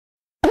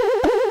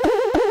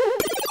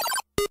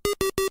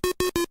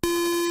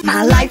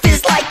My life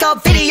is like a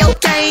video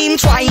game,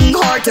 trying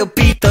hard to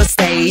beat the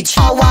stage,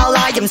 all while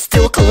I am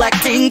still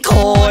collecting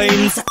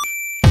coins.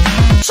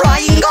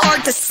 Trying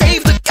hard to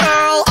save the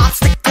girl,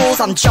 obstacles,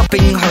 I'm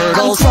jumping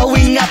hurdles, I'm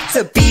growing up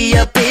to be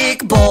a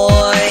big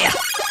boy.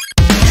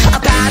 A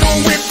battle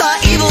with the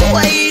evil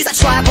ways, I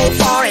travel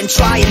far and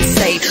try and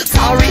say,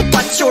 sorry,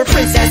 but your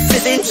princess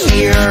isn't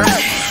here.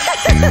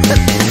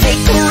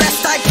 Take a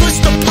rest, I push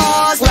the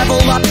pause, level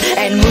up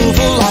and move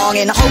along,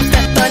 in hopes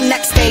that the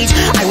next stage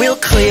I will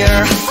clear.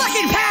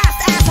 Fucking pass,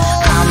 asshole!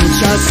 I'm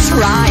just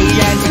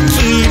trying to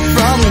keep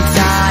from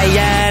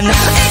dying.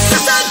 It's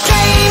just a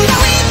game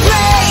that we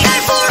play,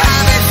 and for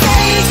heaven's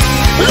sake,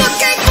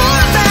 looking for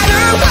a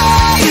better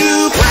way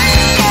to play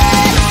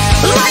it.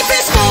 Life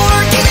is for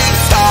keeping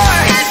score,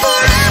 and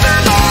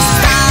forevermore.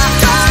 Stop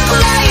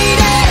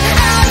calculating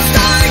and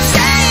start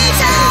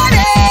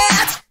changing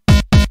it.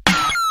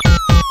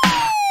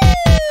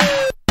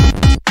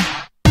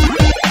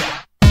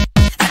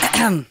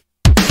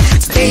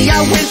 Today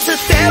I went to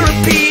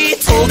therapy,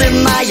 told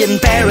him my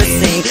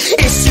embarrassing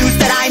issues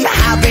that I'm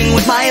having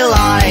with my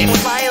life.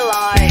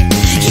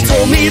 He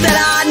told me that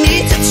I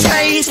need to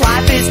change,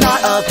 life is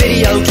not a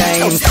video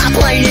game, so stop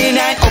playing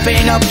and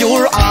open up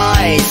your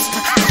eyes.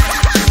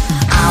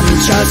 I'm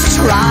just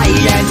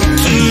trying to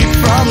keep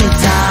from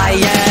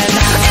dying.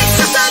 It's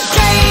just a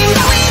game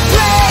that we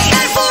play,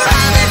 and for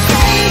heaven's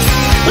sake,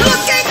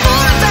 looking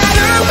for a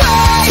better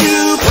way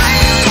to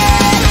play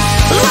it.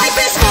 Life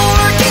is for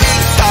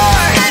keeping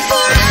score, and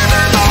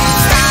forevermore.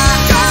 Stop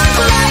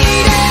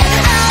calculating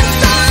and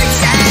start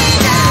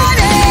changing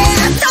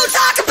it. Don't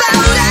talk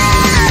about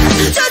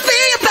it, just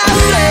be about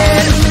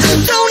it.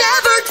 Don't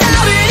ever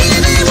doubt it,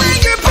 even when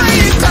you're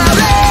praying about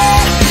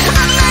it.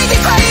 I might be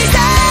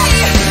crazy,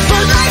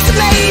 but life's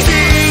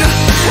amazing,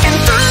 and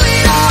through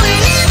it all,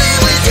 and even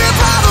with your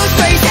problems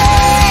crazy,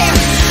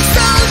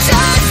 so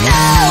just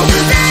know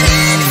that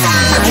it's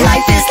okay. My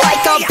life is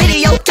like a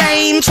video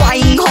game,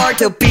 trying hard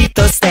to beat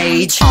the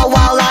stage, all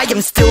while I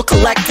am still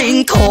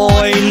collecting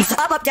coins.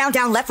 Up, down,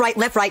 down, left, right,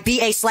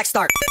 BA, select,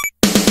 start.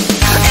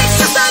 It's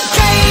just a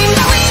game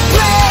that we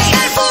play,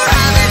 and for